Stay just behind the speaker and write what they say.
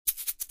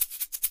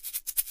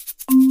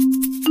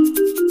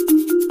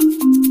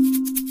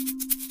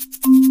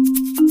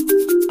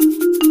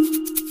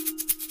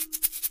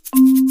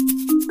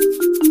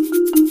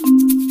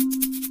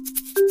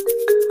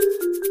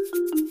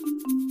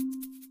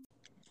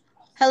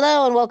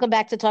Hello and welcome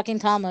back to Talking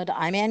Talmud.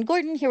 I'm Ann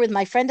Gordon here with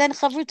my friend and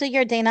Chavruta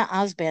Yardena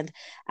Osband.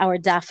 Our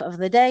daf of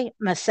the day,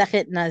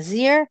 Masechet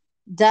Nazir,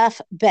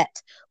 daf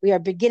bet. We are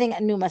beginning a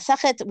new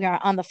Masechet. We are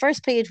on the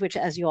first page, which,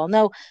 as you all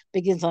know,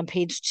 begins on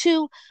page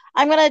 2.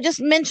 I'm going to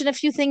just mention a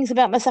few things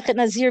about Masechet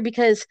Nazir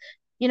because,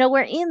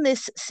 we're in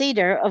this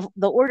Seder of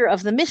the order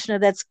of the Mishnah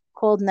that's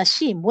called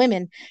Nashim,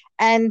 women.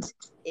 And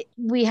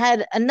we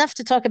had enough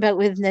to talk about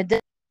with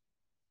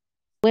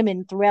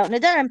women throughout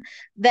Nadarim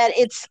that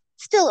it's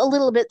still a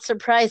little bit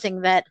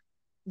surprising that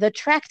the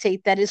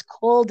tractate that is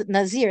called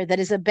Nazir, that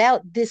is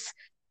about this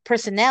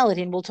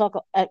personality, and we'll talk,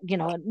 at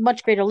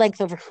much greater length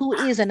over who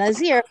is a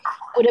Nazir,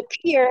 would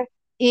appear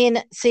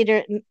in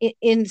Seder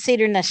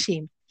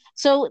Nashim.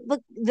 So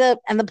the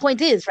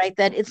point is, right,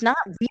 that it's not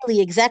really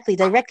exactly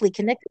directly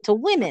connected to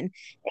women,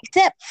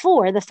 except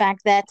for the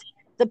fact that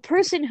the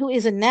person who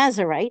is a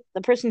Nazarite,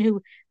 the person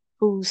who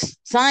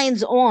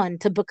signs on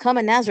to become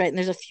a Nazarite, and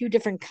there's a few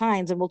different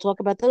kinds, and we'll talk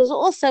about those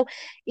also,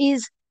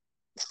 is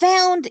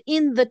found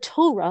in the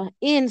Torah,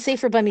 in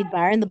Sefer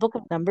Bamidbar, in the book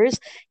of Numbers,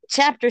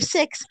 chapter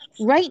 6,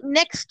 right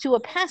next to a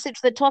passage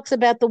that talks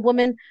about the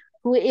woman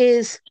who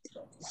is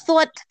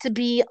thought to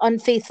be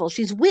unfaithful.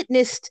 She's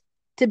witnessed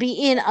to be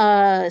in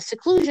a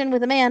seclusion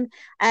with a man,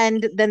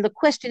 and then the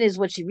question is,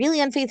 was she really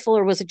unfaithful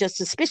or was it just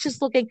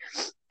suspicious looking?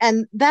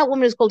 And that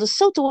woman is called a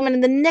Sota woman,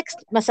 and the next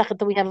Masachet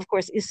that we have, of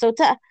course, is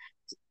Sota,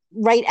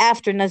 right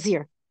after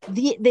Nazir.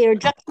 They are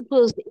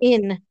juxtaposed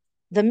in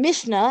the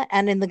Mishnah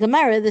and in the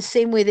Gemara the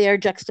same way they are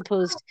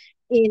juxtaposed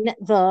in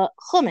the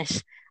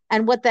Chumash.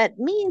 And what that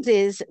means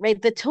is,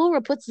 right, the Torah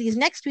puts these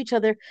next to each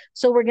other.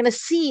 So we're going to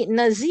see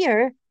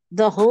Nazir,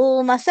 the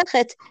whole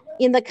Masechet,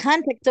 in the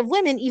context of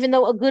women, even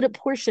though a good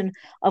portion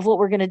of what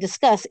we're going to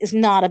discuss is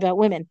not about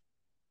women.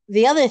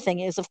 The other thing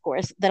is, of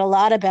course, that a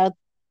lot about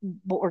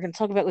what we're going to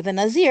talk about with the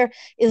Nazir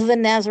is the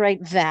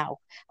Nazarite vow.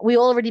 We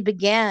already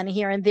began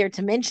here and there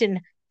to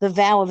mention the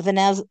vow of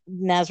the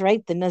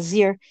Nazarite, the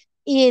Nazir,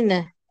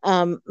 in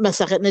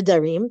Masachet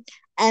Nedarim.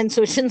 And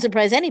so it shouldn't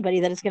surprise anybody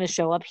that it's going to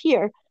show up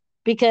here,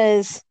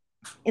 because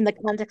in the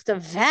context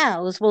of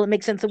vows, well, it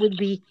makes sense that would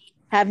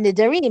have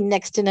Nedarim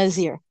next to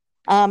Nazir.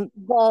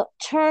 The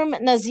term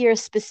Nazir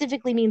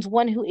specifically means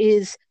one who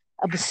is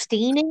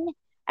abstaining,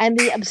 and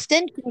the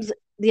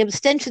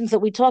abstentions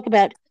that we talk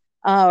about,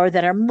 or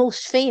that are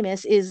most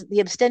famous, is the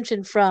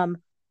abstention from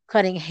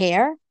cutting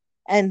hair,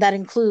 and that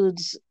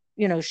includes,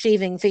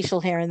 shaving facial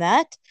hair and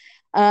that.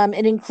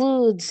 It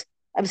includes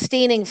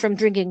abstaining from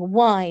drinking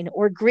wine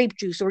or grape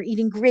juice or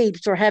eating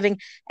grapes or having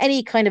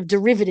any kind of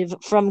derivative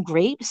from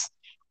grapes,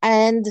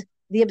 and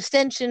the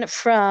abstention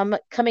from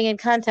coming in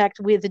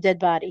contact with the dead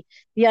body.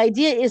 The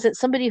idea is that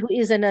somebody who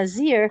is a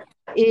Nazir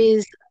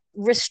is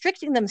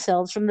restricting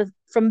themselves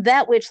from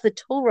that which the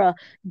Torah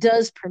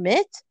does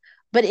permit,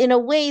 but in a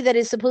way that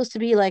is supposed to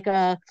be like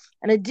an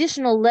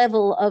additional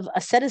level of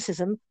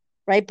asceticism,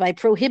 right? By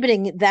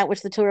prohibiting that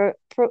which the Torah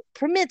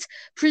permits,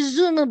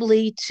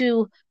 presumably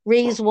to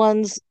raise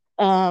one's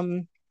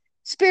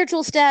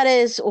spiritual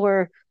status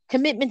or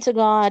commitment to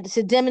God,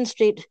 to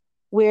demonstrate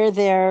where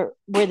they're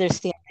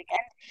standing.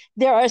 And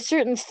there are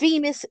certain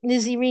famous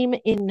Nazirim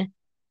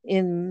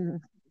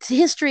in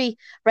history,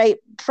 right?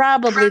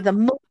 Probably the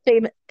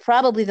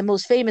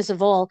most famous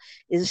of all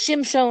is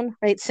Shimshon,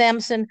 right?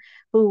 Samson,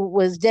 who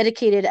was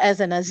dedicated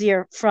as a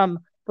Nazir from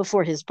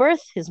before his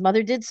birth. His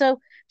mother did so.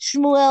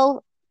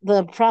 Shmuel,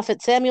 the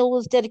prophet Samuel,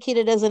 was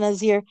dedicated as a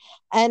Nazir.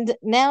 And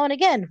now and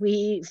again,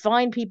 we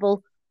find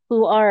people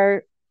who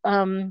are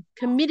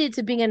committed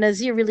to being a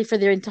Nazir really for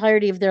their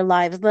entirety of their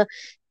lives. The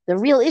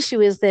real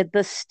issue is that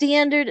the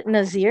standard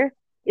Nazir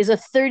is a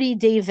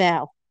 30-day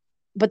vow,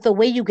 but the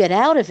way you get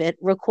out of it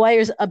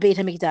requires a Beit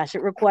HaMikdash.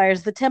 It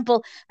requires the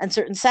temple and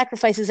certain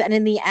sacrifices. And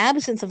in the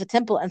absence of a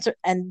temple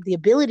and the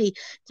ability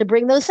to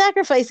bring those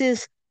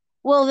sacrifices,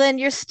 well, then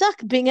you're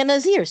stuck being a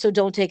Nazir. So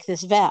don't take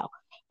this vow,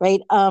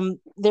 right?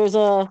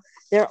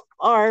 There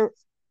are,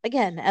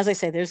 again, as I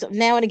say, there's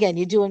now and again,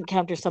 you do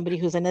encounter somebody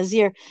who's a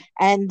Nazir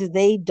and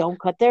they don't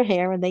cut their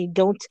hair, and they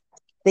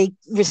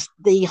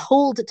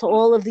hold to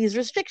all of these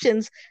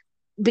restrictions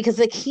because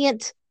they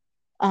can't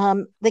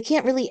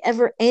really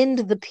ever end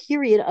the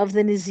period of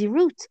the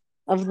Nazirut,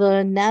 of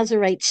the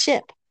Nazarite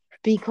ship,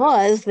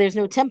 because there's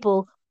no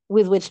temple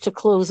with which to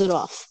close it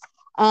off.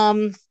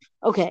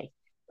 Okay.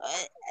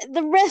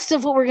 The rest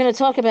of what we're going to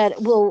talk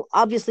about will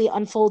obviously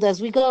unfold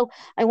as we go.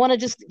 I want to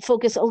just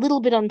focus a little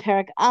bit on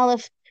Parak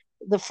Aleph,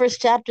 the first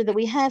chapter that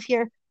we have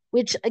here,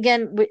 which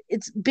again,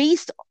 it's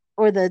based,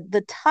 or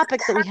the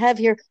topics that we have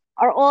here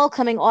are all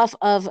coming off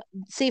of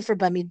Sefer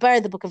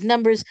Bamidbar, the book of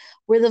Numbers,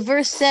 where the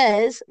verse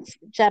says,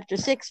 chapter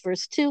 6,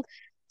 verse 2,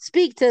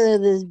 speak to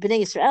the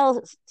Bnei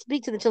Israel,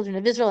 speak to the children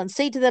of Israel, and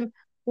say to them,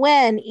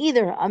 when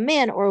either a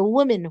man or a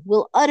woman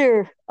will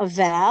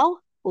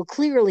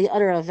clearly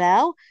utter a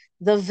vow,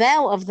 the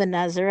vow of the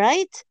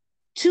Nazarite,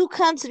 to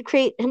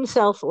consecrate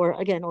himself, or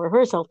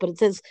herself, but it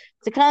says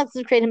to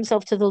consecrate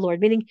himself to the Lord,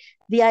 meaning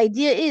the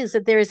idea is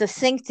that there is a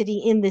sanctity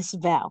in this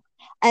vow.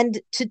 And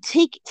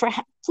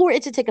for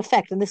it to take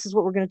effect, and this is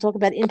what we're going to talk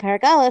about in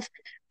Parak Aleph,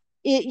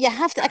 you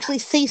have to actually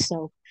say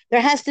so.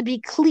 There has to be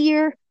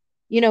clear,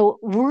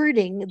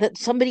 wording that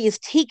somebody is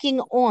taking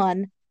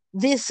on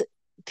this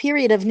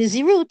period of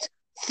Nizirut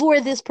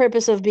for this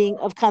purpose of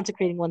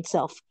consecrating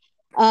oneself.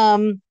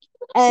 And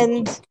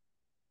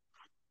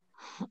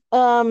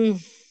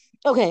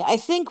okay, I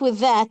think with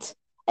that,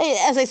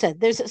 as I said,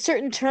 there's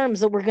certain terms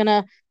that we're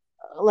gonna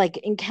like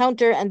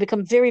encounter and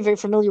become very, very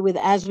familiar with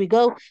as we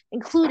go,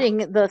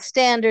 including the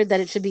standard that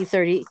it should be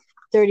 30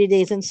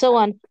 days and so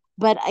on.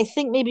 But I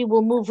think maybe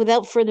we'll move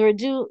without further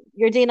ado.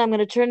 Yardane, I'm going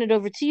to turn it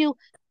over to you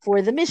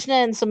for the Mishnah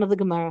and some of the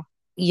Gemara.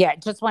 Yeah,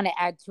 just want to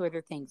add two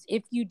other things.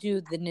 If you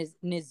do the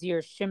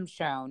Nazir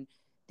Shimshon,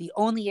 the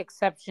only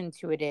exception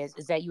to it is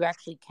that you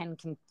actually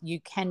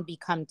can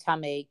become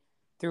Tameh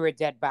through a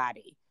dead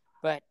body.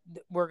 But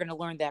we're going to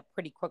learn that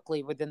pretty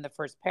quickly within the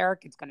first parak.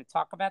 It's going to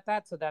talk about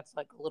that. So that's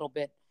like a little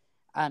bit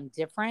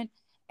different.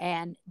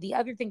 And the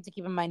other thing to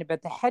keep in mind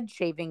about the head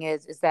shaving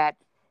is that,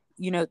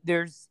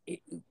 there's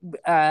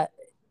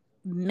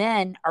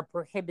men are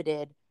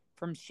prohibited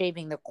from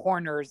shaving the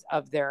corners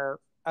of their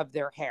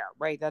hair,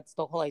 right? That's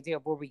the whole idea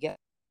of where we get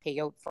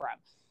payot from.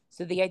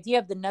 So the idea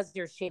of the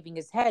Nazir shaving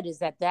his head is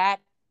that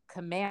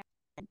command,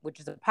 which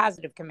is a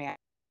positive command,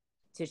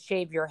 to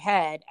shave your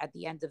head at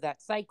the end of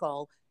that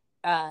cycle,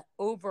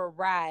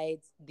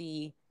 overrides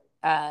the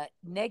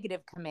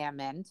negative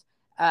commandment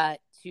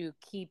to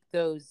keep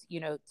those,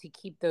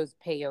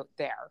 payot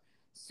there.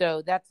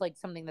 So that's like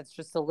something that's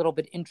just a little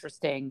bit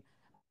interesting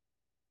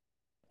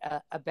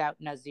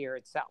about Nazir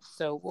itself.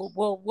 So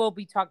we'll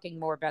be talking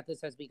more about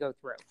this as we go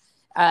through.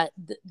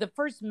 The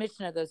first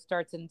Mishnah though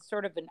starts in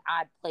sort of an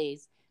odd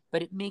place,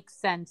 but it makes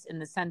sense in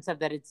the sense of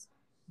that it's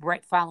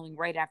following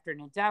right after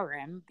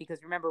Nedarim,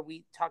 because remember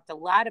we talked a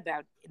lot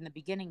about in the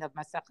beginning of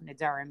Masach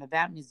Nedarim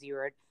about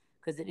Nazirut,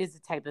 because it is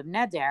a type of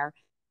Neder.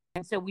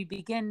 And so we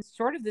begin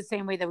sort of the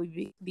same way that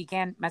we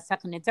began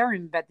Masach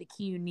Nedarim about the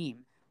Kiyunim,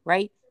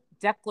 right?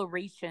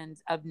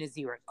 Declarations of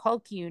Nazirut. Kol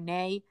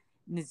Kiyunei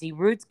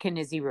Nazirut ke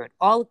Nazirut.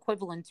 All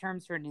equivalent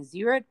terms for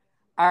Nazirut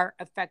are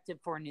effective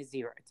for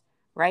Nazirut,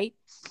 right?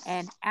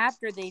 And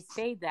after they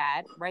say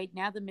that, right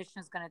now the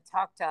Mishnah is going to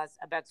talk to us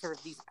about sort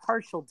of these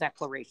partial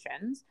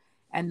declarations.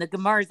 And the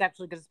Gemara is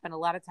actually going to spend a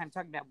lot of time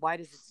talking about why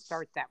does it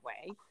start that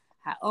way.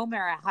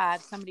 Ha'omer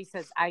ahad, somebody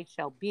says, I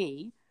shall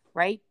be,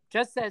 right?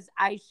 Just says,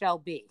 I shall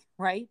be,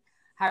 right?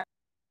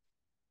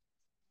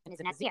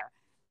 Nazir.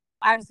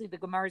 Obviously, the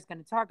Gemara is going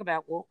to talk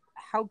about, well,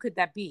 how could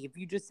that be? If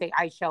you just say,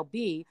 I shall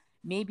be,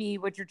 maybe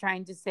what you're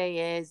trying to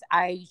say is,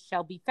 I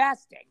shall be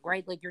fasting,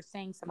 right? Like you're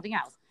saying something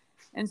else.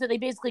 And so they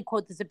basically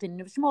quote this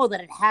opinion of Shmuel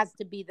that it has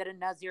to be that a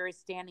Nazir is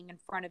standing in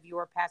front of you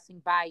or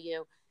passing by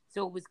you.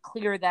 So it was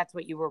clear that's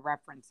what you were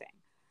referencing,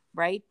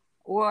 right?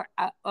 Or,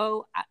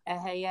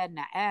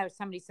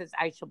 somebody says,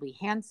 I shall be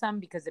handsome,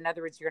 because in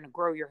other words, you're going to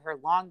grow your hair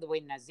long the way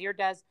Nazir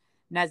does.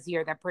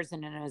 Nazir, that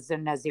person is a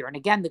Nazir. And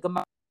again, the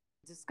Gemara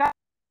discussed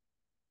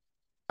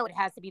it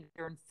has to be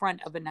there in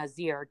front of a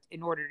Nazir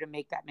in order to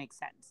make that make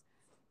sense.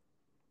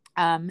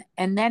 And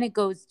then it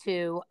goes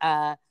to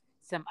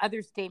some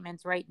other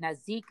statements, right?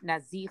 Nazik,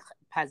 Nazich,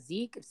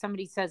 Pazik. If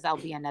somebody says, I'll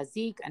be a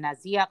Nazik, a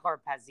Naziach,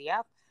 or a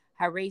Paziach,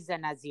 Hareza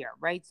Nazir,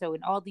 right? So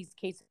in all these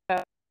cases,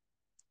 they're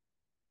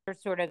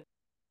sort of,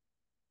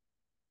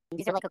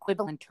 these are like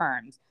equivalent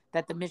terms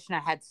that the Mishnah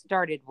had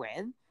started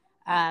with,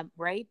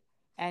 right?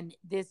 And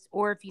this,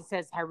 or if he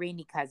says,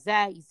 Harini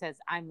Kazeh, he says,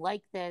 I'm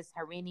like this,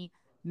 Harini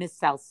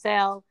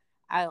Misalsel,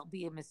 I'll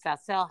be a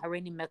Misalsel,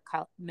 Harini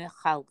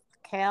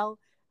Michalkel,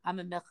 I'm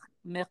a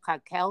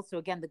Michakel. So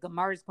again, the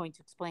Gemara is going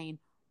to explain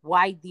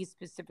why these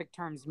specific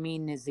terms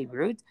mean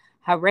Nazirut.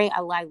 Hare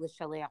alai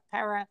l'shaleach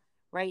para,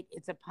 right?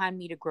 It's upon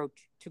me to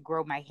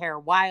grow my hair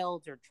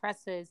wild or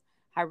tresses.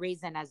 Hare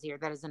is a Nazir,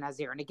 that is a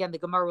Nazir. And again, the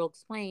Gemara will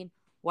explain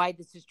why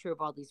this is true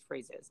of all these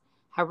phrases.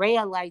 Hare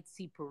alai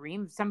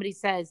tzipurim. If somebody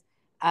says,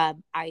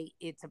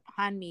 it's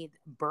upon me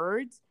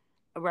birds.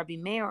 Rabbi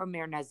Meir or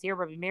Meir Nazir.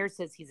 Rabbi Meir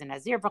says he's a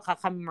Nazir.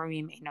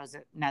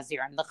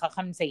 Nazir, and the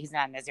Chacham say he's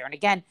not a Nazir. And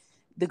again,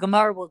 the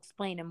Gemara will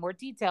explain in more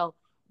detail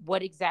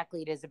what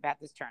exactly it is about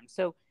this term.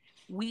 So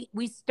we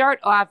start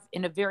off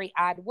in a very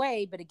odd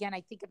way, but again,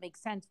 I think it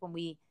makes sense when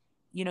we,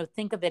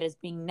 think of it as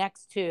being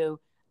next to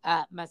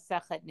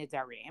Masechet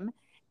Nedarim.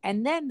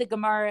 And then the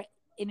Gemara,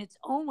 in its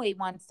own way,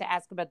 wants to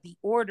ask about the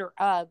order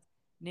of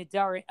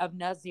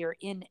Nazir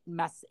in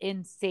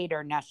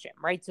Seder Nashim,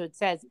 right? So it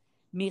says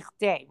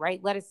Michte, right?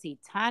 Let us see.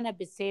 Tana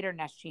Beseder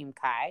Nashim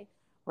Kai,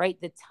 right?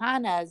 The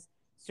Tana's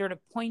sort of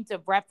point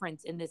of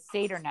reference in the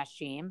Seder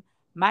Nashim.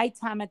 My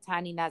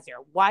Tamatani Nazir.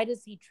 Why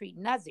does he treat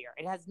Nazir?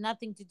 It has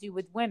nothing to do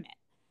with women.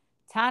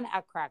 Tan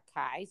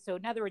Akrakai. So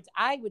in other words,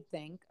 I would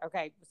think,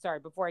 okay, sorry,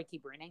 before I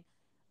keep reading.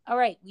 All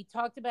right, we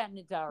talked about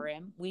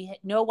Nadarim. We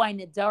know why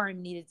Nadarim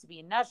needed to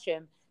be in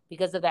Nashim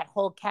because of that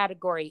whole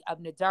category of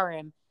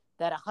Nadarim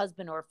that a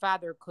husband or a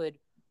father could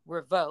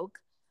revoke.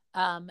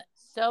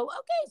 So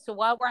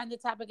while we're on the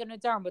topic of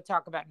Nadarim, we'll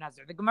talk about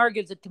Nazir. The Gemara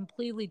gives a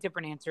completely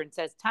different answer and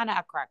says,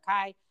 Tana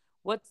Akrakai.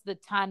 What's the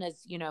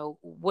Tana's,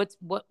 what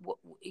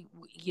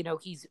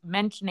he's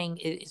mentioning,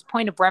 his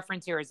point of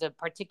reference here is a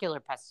particular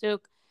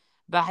pasuk.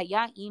 So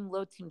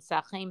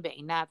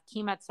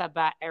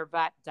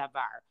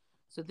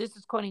this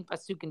is quoting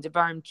pasuk in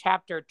Devarim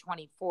chapter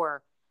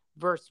 24,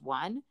 verse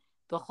 1.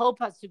 The whole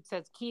pasuk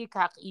says, Ki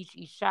yikach ish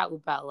isha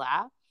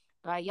ubala,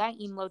 v'haya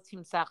lo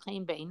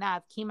timsachem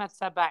be'inav, ki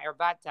matzah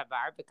ba'ervat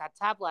davar,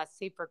 v'katav la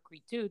sefer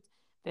kritut,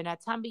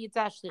 v'natam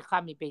b'yitzah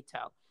shlicha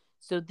mibeito.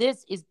 So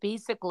this is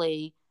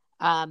basically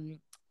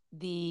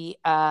the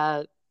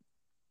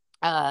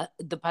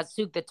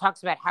pasuk that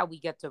talks about how we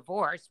get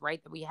divorced,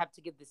 right? That we have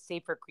to give the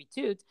sefer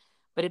kritut,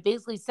 but it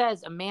basically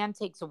says a man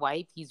takes a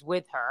wife, he's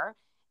with her,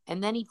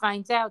 and then he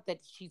finds out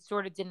that she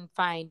sort of didn't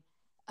find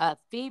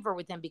favor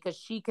with him because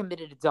she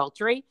committed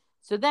adultery.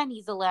 So then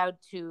he's allowed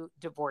to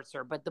divorce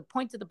her. But the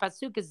point of the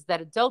pasuk is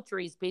that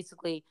adultery is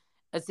basically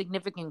a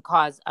significant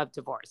cause of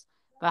divorce.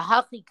 So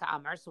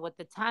what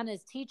the Tana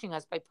is teaching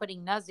us by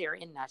putting Nazir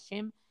in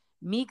Nashim,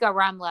 mi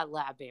garam la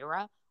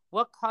la'avera,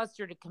 what caused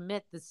her to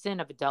commit the sin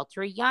of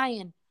adultery?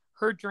 Yayin,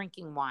 her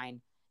drinking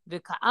wine.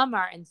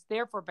 V'ka'amar, and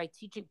therefore by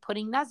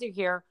putting Nazir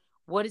here,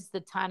 what is the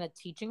Tana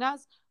teaching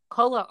us?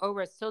 Kola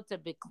ora sota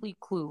b'kli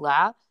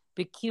kula,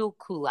 b'kil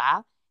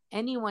kula.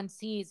 Anyone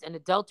sees an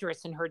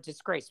adulteress in her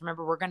disgrace.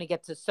 Remember, we're going to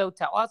get to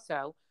sota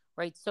also,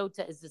 right?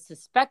 Sota is the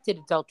suspected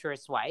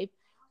adulterous wife,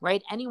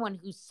 right? Anyone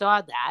who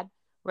saw that,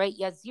 right?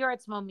 Yazir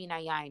atzmo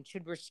minayayin,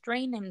 should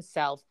restrain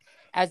himself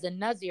as a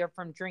nazir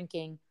from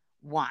drinking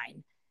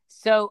wine.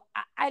 So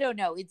I don't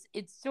know.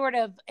 It's sort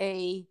of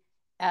a,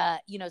 so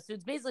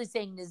it's basically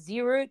saying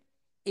nazirut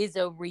is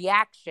a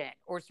reaction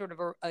or sort of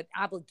an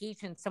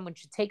obligation someone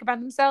should take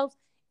upon themselves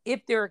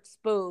if they're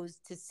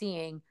exposed to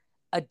seeing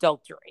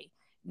adultery.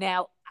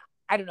 Now,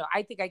 I don't know.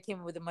 I think I came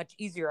up with a much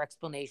easier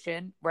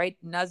explanation, right?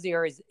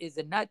 Nazir is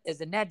a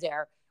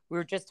neder. We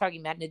were just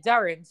talking about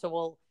nedarim, so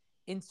we'll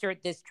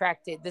insert this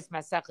tractate, this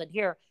masachet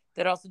here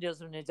that also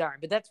deals with nedarim.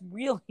 But that's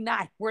really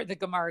not where the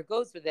Gemara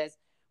goes with this,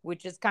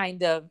 which is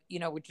kind of,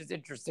 which is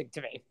interesting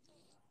to me.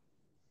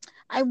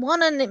 I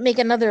want to make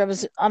another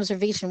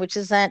observation, which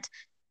is that,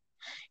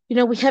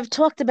 we have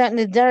talked about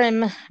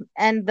nedarim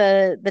and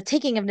the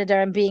taking of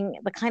nedarim being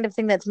the kind of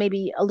thing that's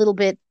maybe a little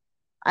bit,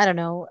 I don't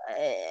know.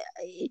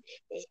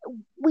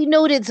 We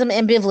noted some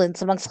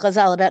ambivalence amongst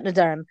Chazal about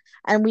nedarim,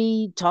 and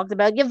we talked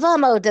about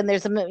yevamot, and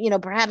there's some,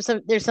 perhaps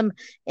there's some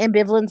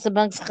ambivalence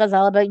amongst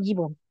Chazal about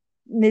yibum.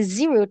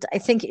 Nazirut, I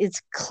think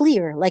it's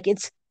clear, like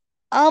it's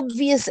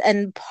obvious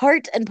and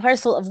part and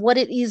parcel of what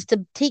it is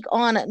to take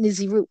on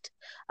Nazirut.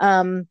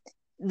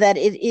 That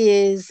it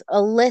is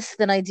a less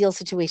than ideal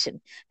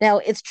situation. Now,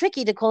 it's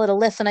tricky to call it a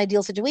less than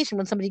ideal situation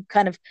when somebody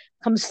kind of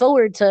comes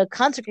forward to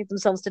consecrate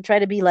themselves to try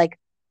to be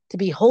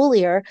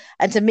holier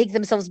and to make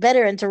themselves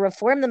better and to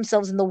reform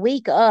themselves in the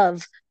wake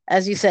of,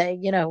 as you say,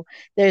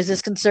 there's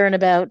this concern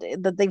about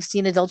that they've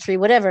seen adultery,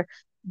 whatever.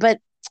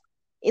 But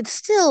it's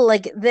still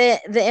like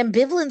the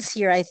ambivalence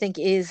here, I think,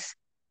 is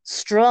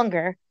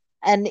stronger.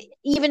 And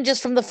even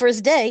just from the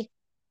first day,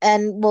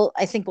 and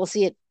I think we'll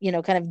see it,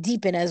 kind of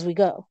deepen as we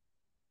go.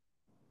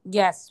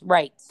 Yes,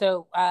 right.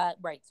 So,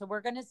 So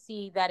we're going to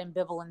see that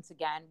ambivalence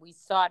again. We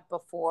saw it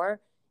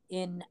before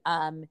in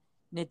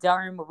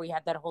Nedarim, where we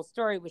had that whole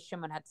story with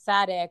Shimon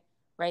HaTzadik,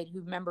 right?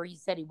 Who, remember, he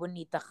said he wouldn't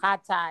eat the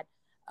chatat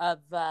of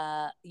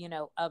a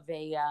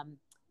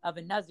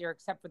Nazir,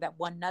 except for that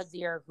one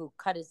Nazir who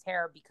cut his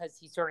hair because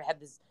he sort of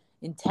had this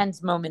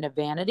intense moment of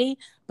vanity.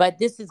 But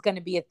this is going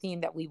to be a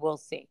theme that we will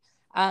see.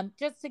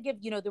 Just to give,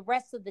 the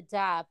rest of the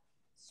daf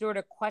sort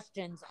of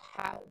questions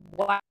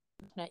why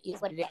is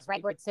what it is,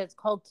 right? Where it says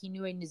called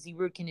kinui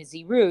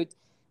nazirut,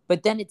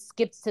 but then it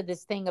skips to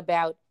this thing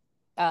about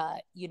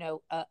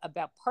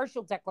about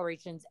partial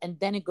declarations, and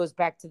then it goes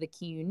back to the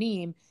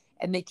kiyunim,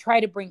 and they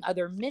try to bring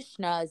other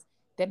mishnahs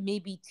that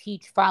maybe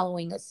teach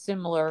following a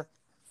similar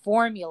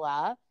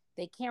formula.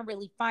 They can't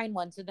really find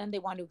one, so then they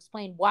want to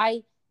explain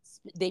why.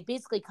 They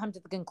basically come to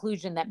the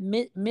conclusion that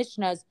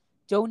mishnahs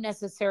don't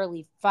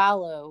necessarily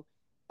follow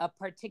a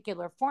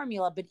particular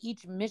formula, but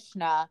each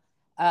mishnah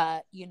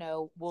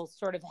will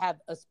sort of have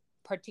a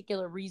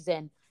particular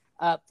reason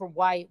for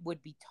why it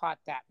would be taught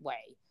that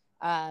way.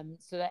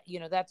 So that,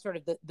 that's sort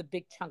of the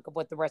big chunk of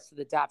what the rest of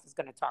the daf is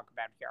going to talk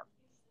about here.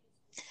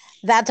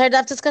 That's our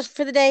daf discussion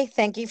for the day.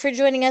 Thank you for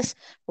joining us.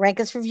 Rank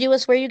us, review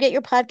us where you get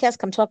your podcast.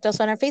 Come talk to us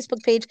on our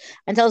Facebook page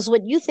and tell us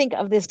what you think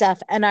of this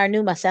daf and our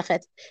new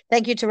Masechet.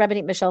 Thank you to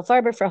Rabbanit Michelle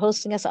Farber for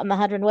hosting us on the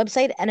Hadran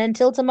website. And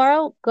until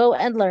tomorrow, go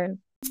and learn.